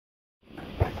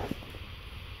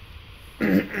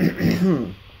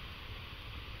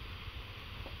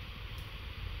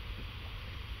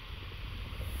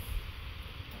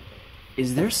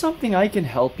Is there something I can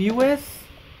help you with?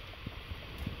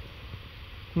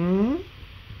 Little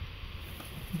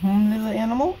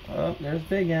animal? Oh, there's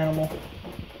big animal.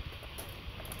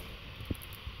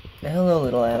 Hello,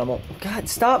 little animal. God,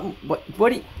 stop. What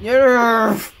do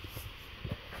you...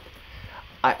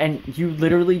 And you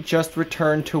literally just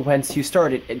returned to whence you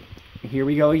started. And here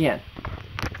we go again.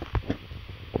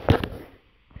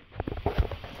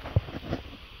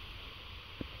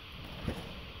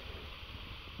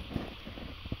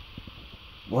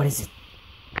 What is it?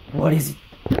 What is it?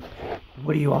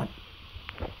 What do you want?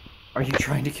 Are you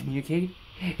trying to communicate?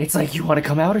 It's like you want to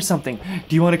come out or something.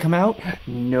 Do you want to come out?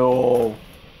 No.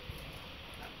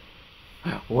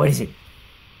 What is it?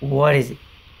 What is it?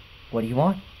 What do you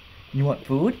want? You want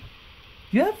food?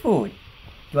 You have food.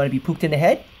 You want to be pooped in the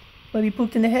head? Want to be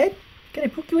pooped in the head? Can I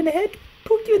poke you in the head?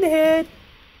 Poke you in the head.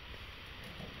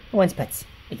 Who wants pets?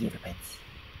 I gave her pets.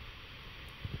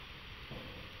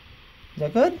 Is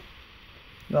that good?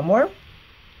 You want more?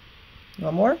 You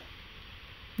want more?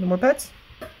 No more pets?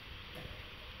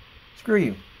 Screw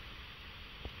you.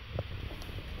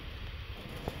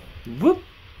 Whoop.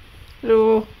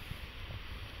 Hello.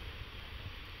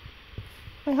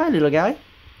 Hi, little guy.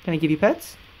 Can I give you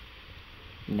pets?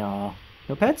 No.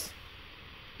 No pets?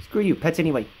 Screw you. Pets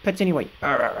anyway. Pets anyway.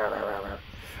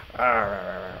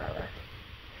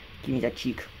 Give me that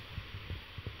cheek.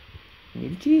 Give me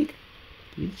the cheek.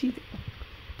 Give me the cheek.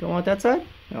 Don't want that side?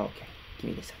 Okay. Give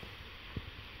me this side.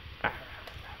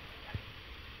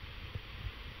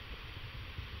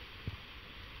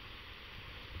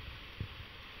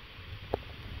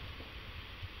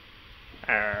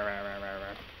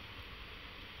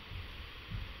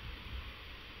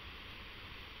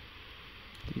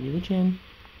 Give me the chin.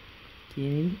 Give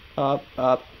me up,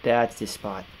 up. That's the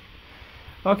spot.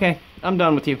 Okay, I'm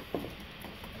done with you.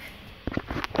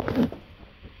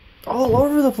 All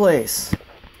over the place.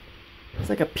 It's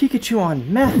like a Pikachu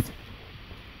on meth.